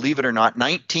believe it or not,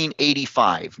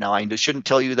 1985. Now, I shouldn't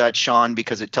tell you that, Shaun,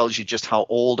 because it tells you just how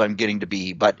old I'm getting to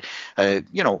be. But, in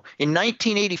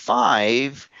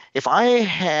 1985, if I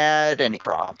had any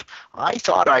crop, I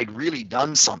thought I'd really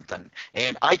done something.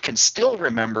 And I can still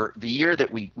remember the year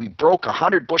that we broke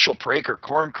 100 bushel per acre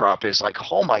corn crop. Is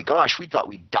like, oh my gosh, we thought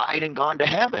we died and gone to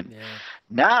heaven. Yeah.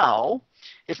 Now,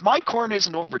 if my corn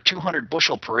isn't over 200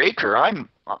 bushel per acre, I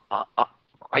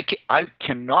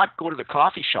cannot go to the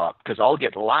coffee shop because I'll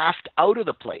get laughed out of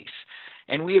the place.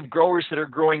 And we have growers that are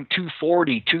growing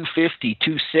 240, 250,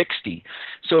 260.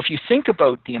 So if you think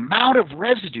about the amount of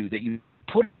residue that you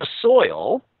put in the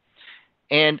soil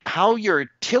and how your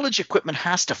tillage equipment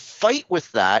has to fight with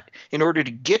that in order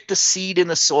to get the seed in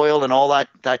the soil and all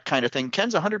that kind of thing,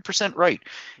 Ken's 100% right.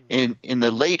 In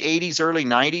the late 80s, early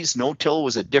 90s, no-till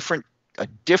was a different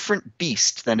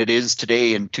beast than it is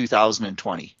today in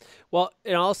 2020. Well,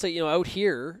 and I'll say, out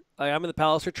here, I'm in the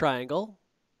Palliser Triangle.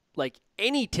 Like,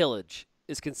 any tillage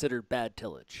is considered bad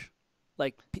tillage.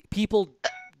 Like, people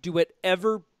do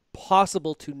whatever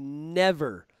possible to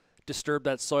never disturb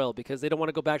that soil because they don't want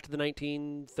to go back to the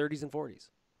 1930s and 40s.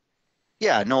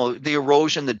 Yeah, no, the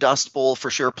erosion, the dust bowl for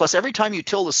sure. Plus, every time you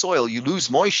till the soil, you lose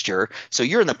moisture. So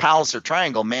you're in the Palliser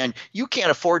Triangle, man. You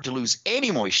can't afford to lose any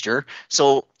moisture.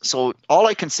 So all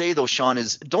I can say though, Shaun,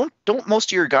 is don't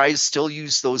most of your guys still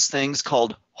use those things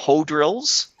called hoe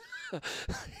drills?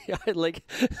 Yeah,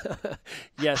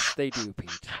 yes, they do,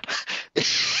 Pete.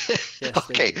 Yes,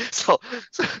 okay,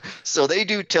 so they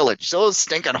do tillage. Those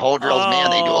stinking hoe drills,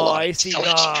 man, they do a lot. I see.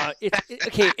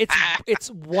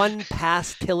 It's one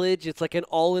pass tillage. It's like an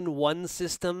all-in-one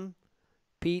system,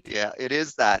 Pete. Yeah, it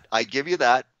is that. I give you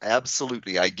that.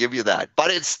 Absolutely, I give you that.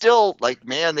 But it's still like,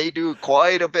 man, they do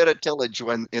quite a bit of tillage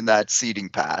when in that seeding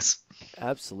pass.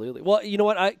 Absolutely. Well, you know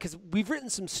what? Because we've written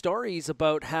some stories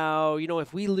about how,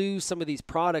 if we lose some of these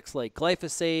products like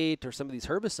glyphosate or some of these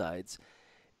herbicides,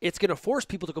 it's going to force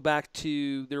people to go back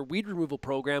to their weed removal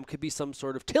program, could be some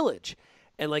sort of tillage.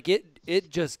 and like it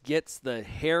just gets the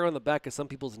hair on the back of some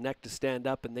people's neck to stand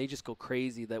up, and they just go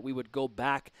crazy that we would go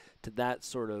back to that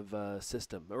sort of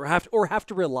system, or have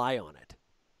to rely on it.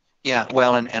 Yeah,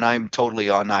 well, and I'm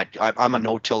totally on that. I'm a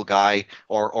no-till guy,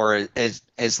 or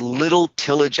as little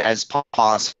tillage as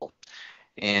possible.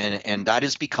 And that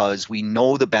is because we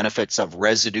know the benefits of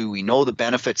residue. We know the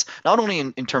benefits not only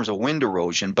in terms of wind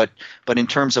erosion, but in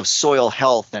terms of soil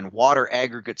health and water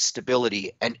aggregate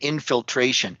stability and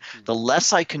infiltration. The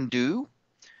less I can do,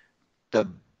 the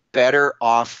better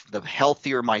off, the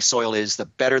healthier my soil is, the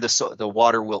better the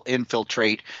water will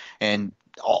infiltrate, and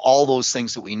all those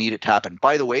things that we need it to happen.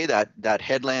 By the way, that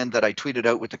headland that I tweeted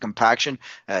out with the compaction,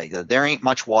 there ain't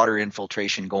much water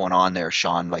infiltration going on there,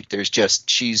 Shaun. Like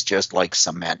she's just like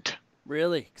cement.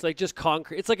 Really, it's like just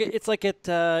concrete. It's like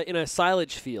in a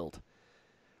silage field,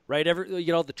 right?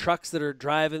 The trucks that are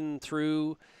driving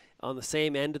through on the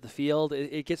same end of the field,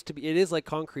 it gets to be, it is like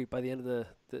concrete by the end of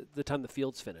the time the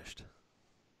field's finished.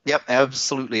 Yep,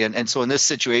 absolutely. And so in this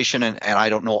situation, and I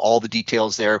don't know all the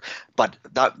details there, but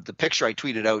the picture I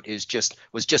tweeted out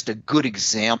was just a good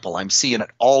example. I'm seeing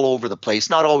it all over the place.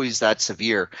 Not always that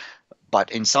severe,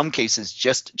 but in some cases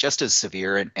just as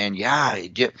severe. And yeah,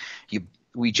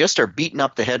 we just are beating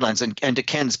up the headlands. And to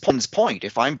Ken's point,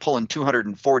 if I'm pulling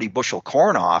 240 bushel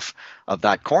corn off of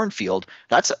that cornfield,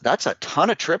 that's a ton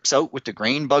of trips out with the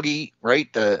grain buggy, right?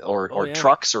 Or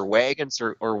trucks or wagons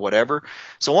or whatever.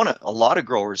 So a lot of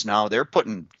growers now, they're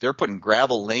putting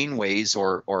gravel laneways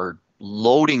or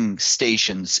loading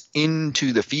stations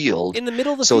into the field in the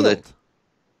middle of the so field. that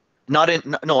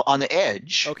on the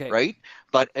edge, okay. Right?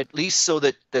 But at least so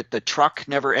that the truck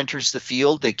never enters the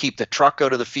field. They keep the truck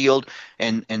out of the field,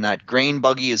 and that grain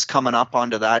buggy is coming up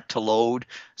onto that to load,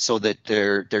 so that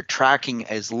they're tracking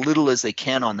as little as they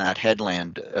can on that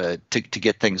headland to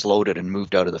get things loaded and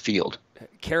moved out of the field.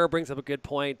 Kara brings up a good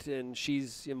point, and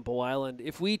she's in Bow Island.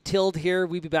 If we tilled here,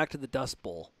 we'd be back to the Dust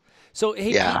Bowl. So,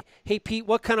 hey, Pete,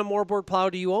 what kind of moorboard plow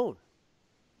do you own?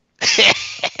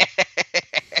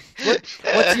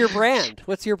 What's your brand?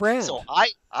 So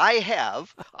I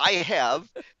have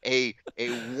a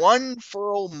one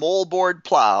furrow moldboard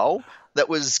plow that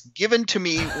was given to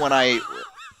me when I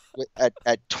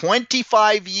at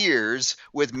 25 years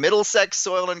with Middlesex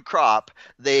Soil and Crop.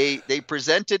 They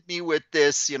presented me with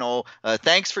this,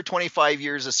 thanks for 25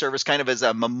 years of service, kind of as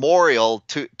a memorial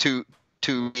to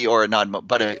me, or not,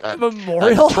 but a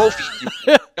memorial trophy.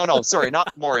 No, sorry,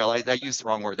 not memorial. I used the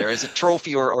wrong word there. As a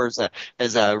trophy or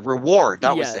as a reward.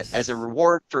 That was it. As a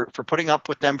reward for putting up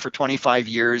with them for 25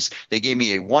 years, they gave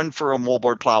me a one furrow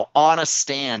moldboard plow on a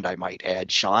stand, I might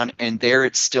add, Shaun, and there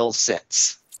it still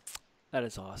sits. That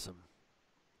is awesome.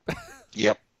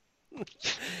 Yep.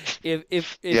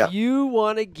 If you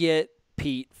want to get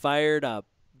Pete fired up,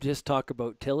 just talk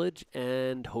about tillage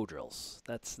and hoe drills.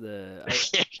 That's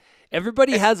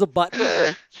everybody has a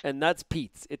button, and that's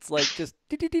Pete's. It's like just.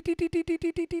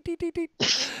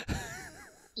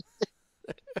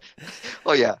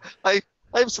 Oh yeah, I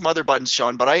have some other buttons,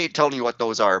 Shaun, but I ain't telling you what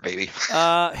those are, baby.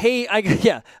 Hey,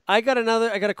 I got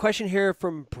a question here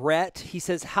from Brett. He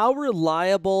says, "How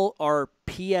reliable are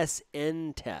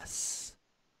PSN tests?"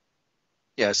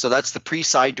 Yeah, so that's the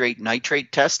pre-sidrate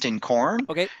nitrate test in corn.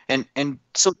 Okay, and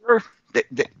so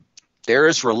they're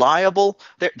as reliable.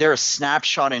 They're a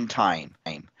snapshot in time.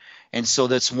 And so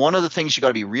that's one of the things you got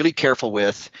to be really careful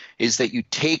with, is that you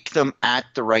take them at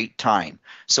the right time.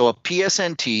 So a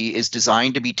PSNT is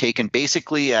designed to be taken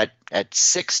basically at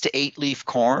 6 to 8 leaf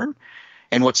corn.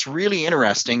 And what's really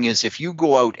interesting is if you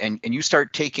go out and you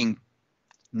start taking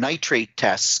nitrate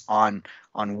tests on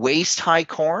waist high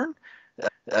corn,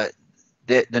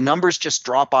 the numbers just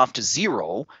drop off to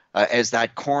zero as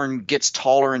that corn gets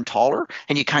taller and taller.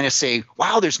 And you kind of say,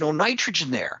 wow, there's no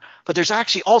nitrogen there. But there's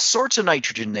actually all sorts of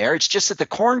nitrogen there. It's just that the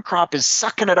corn crop is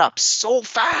sucking it up so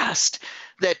fast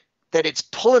that it's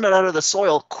pulling it out of the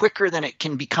soil quicker than it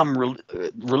can become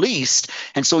released.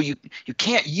 And so you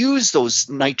can't use those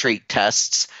nitrate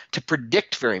tests to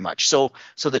predict very much. So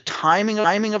the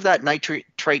timing of that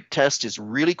nitrate test is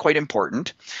really quite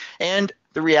important. And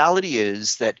the reality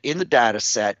is that in the data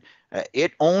set,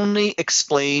 it only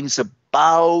explains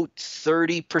about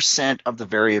 30% of the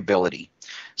variability.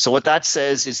 So what that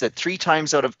says is that 3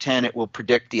 times out of 10, it will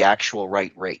predict the actual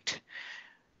right rate.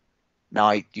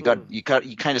 Now you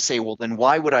kind of say, well, then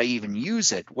why would I even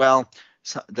use it? Well,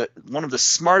 one of the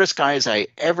smartest guys I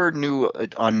ever knew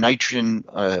on nitrogen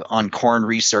on corn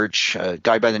research, a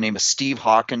guy by the name of Steve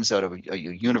Hawkins out of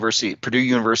Purdue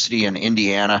University in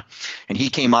Indiana, and he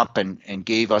came up and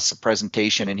gave us a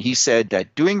presentation, and he said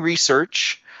that doing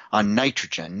research on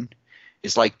nitrogen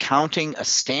is like counting a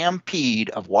stampede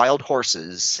of wild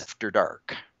horses after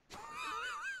dark.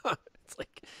 It's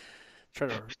like trying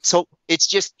to. So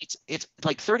it's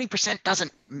like 30%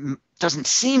 doesn't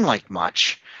seem like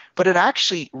much, but it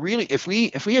actually really, if we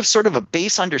have sort of a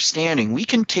base understanding, we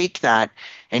can take that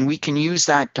and we can use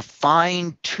that to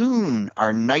fine tune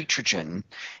our nitrogen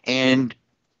and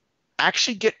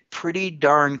actually get pretty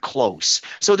darn close.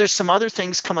 So there's some other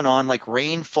things coming on, like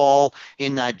rainfall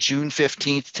in that June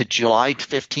 15th to July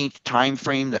 15th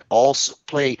timeframe that also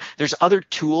play. There's other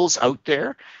tools out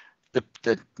there.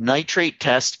 The nitrate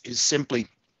test is simply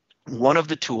one of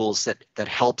the tools that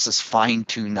helps us fine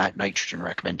tune that nitrogen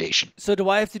recommendation. So do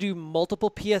I have to do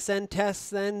multiple PSN tests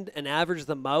then and average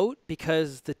them out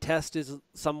because the test is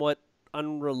somewhat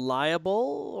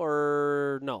unreliable,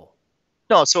 or no?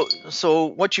 No, so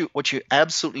what you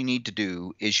absolutely need to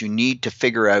do is you need to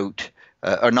figure out,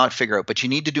 or not figure out, but you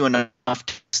need to do enough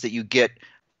tests that you get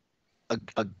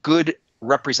a good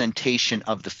representation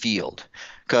of the field.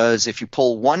 Because if you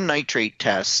pull one nitrate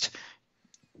test,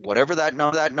 whatever that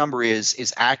number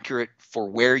is accurate for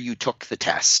where you took the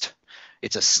test.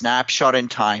 It's a snapshot in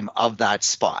time of that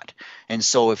spot. And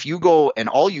so if you go and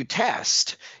all you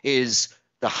test is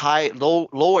the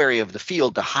low area of the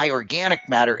field, the high organic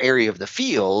matter area of the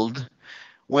field,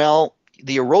 well,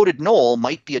 the eroded knoll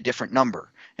might be a different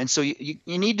number. And so you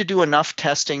need to do enough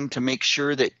testing to make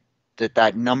sure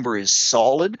that number is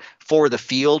solid for the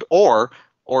field, or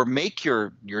make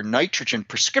your nitrogen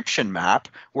prescription map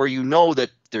where you know that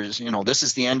there's, this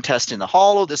is the end test in the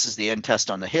hollow, this is the end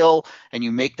test on the hill, and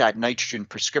you make that nitrogen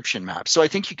prescription map. So I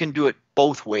think you can do it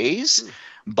both ways,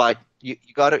 but you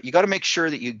got to make sure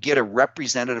that you get a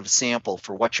representative sample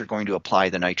for what you're going to apply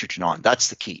the nitrogen on. That's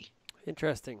the key.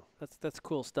 Interesting. That's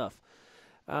cool stuff.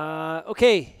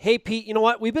 Okay. Hey, Pete, you know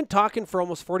what? We've been talking for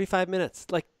almost 45 minutes.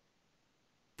 Like,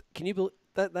 can you believe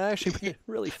that actually went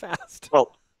really fast?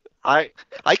 Well, I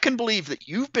can believe that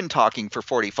you've been talking for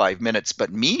 45 minutes,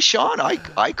 but me, Shaun,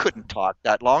 I couldn't talk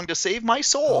that long to save my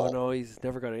soul. Oh, no, he's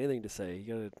never got anything to say.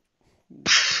 You got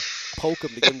to poke him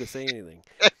to get him to say anything.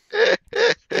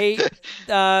 Hey,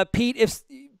 Pete, if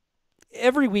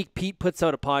every week Pete puts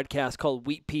out a podcast called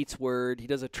Wheat Pete's Word. He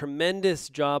does a tremendous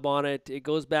job on it. It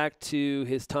goes back to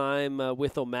his time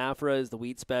with Omafra as the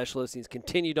wheat specialist. He's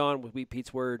continued on with Wheat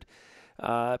Pete's Word.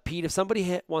 Pete, if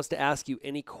somebody wants to ask you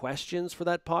any questions for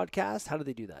that podcast, how do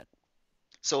they do that?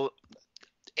 So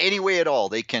any way at all,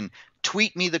 they can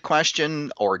tweet me the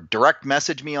question or direct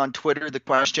message me on Twitter the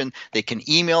question. They can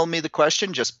email me the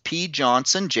question, just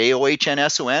pjohnson,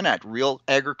 JOHNSON at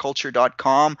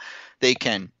realagriculture.com. They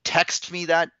can text me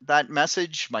that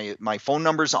message. My phone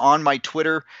number's on my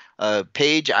Twitter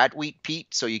page at Wheat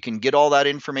Pete, so you can get all that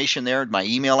information there. My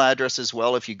email address as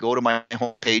well if you go to my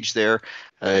homepage there.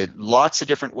 Lots of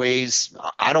different ways.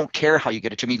 I don't care how you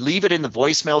get it to me. Leave it in the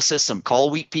voicemail system.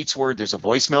 Call Wheat Pete's Word. There's a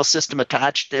voicemail system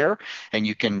attached there, and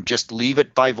you can just leave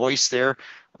it by voice there.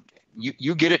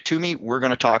 You get it to me, we're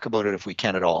going to talk about it if we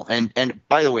can at all. And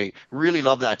by the way, really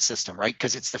love that system, right?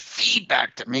 Because it's the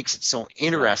feedback that makes it so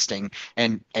interesting,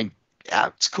 and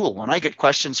it's cool. When I get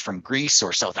questions from Greece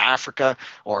or South Africa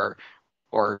or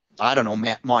I don't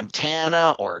know,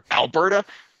 Montana or Alberta,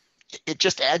 it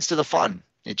just adds to the fun.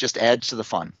 It just adds to the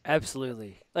fun.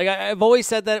 Absolutely. Like I've always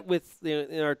said that with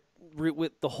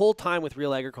with the whole time with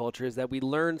Real Agriculture is that we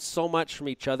learn so much from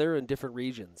each other in different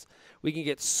regions. We can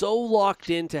get so locked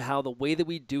into how the way that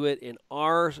we do it in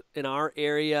our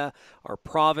area, our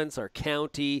province, our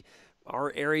county,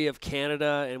 our area of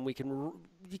Canada, and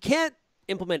you can't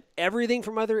implement everything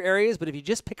from other areas, but if you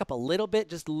just pick up a little bit,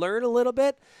 just learn a little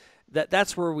bit,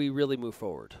 that's where we really move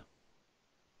forward.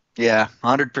 Yeah,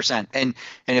 100%. And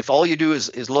if all you do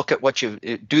is look at what you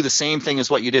do the same thing as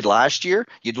what you did last year,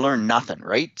 you'd learn nothing,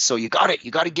 right? So you got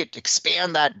to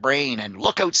expand that brain and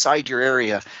look outside your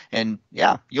area, and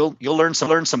yeah, you'll learn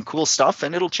some cool stuff,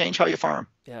 and it'll change how you farm.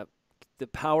 Yeah, the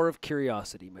power of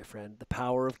curiosity, my friend. The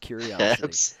power of curiosity.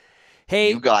 Yes. Hey,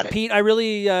 you got it. Pete, I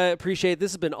really appreciate it.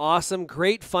 This has been awesome.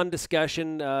 Great, fun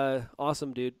discussion.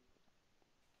 Awesome, dude.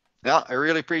 Yeah, I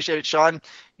really appreciate it, Shaun.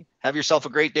 Have yourself a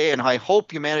great day, and I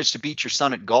hope you manage to beat your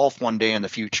son at golf one day in the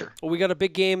future. Well, we got a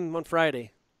big game on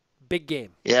Friday. Big game.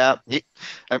 Yeah,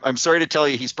 I'm sorry to tell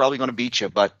you he's probably going to beat you,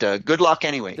 but good luck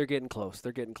anyway. They're getting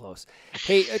close.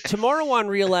 Hey, tomorrow on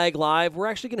Real Ag Live, we're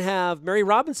actually going to have Mary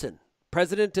Robinson,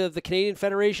 president of the Canadian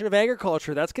Federation of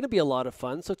Agriculture. That's going to be a lot of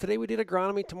fun. So today we did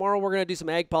agronomy. Tomorrow we're going to do some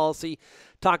ag policy,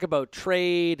 talk about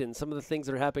trade and some of the things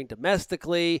that are happening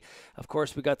domestically. Of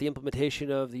course, we got the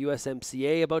implementation of the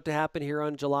USMCA about to happen here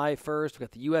on July 1st. We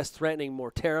got the U.S. threatening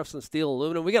more tariffs on steel and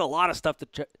aluminum. We got a lot of stuff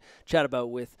to chat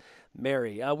about with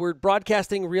Mary. We're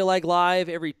broadcasting RealAg Live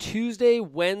every Tuesday,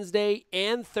 Wednesday,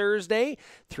 and Thursday,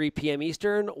 3 p.m.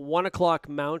 Eastern, 1 o'clock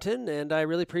Mountain, and I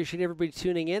really appreciate everybody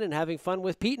tuning in and having fun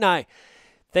with Pete and I.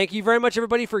 Thank you very much,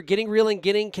 everybody, for getting real and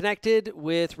getting connected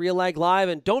with RealAg Live.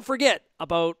 And don't forget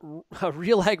about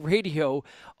RealAg Radio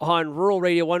on Rural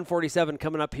Radio 147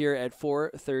 coming up here at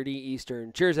 4:30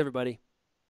 Eastern. Cheers, everybody.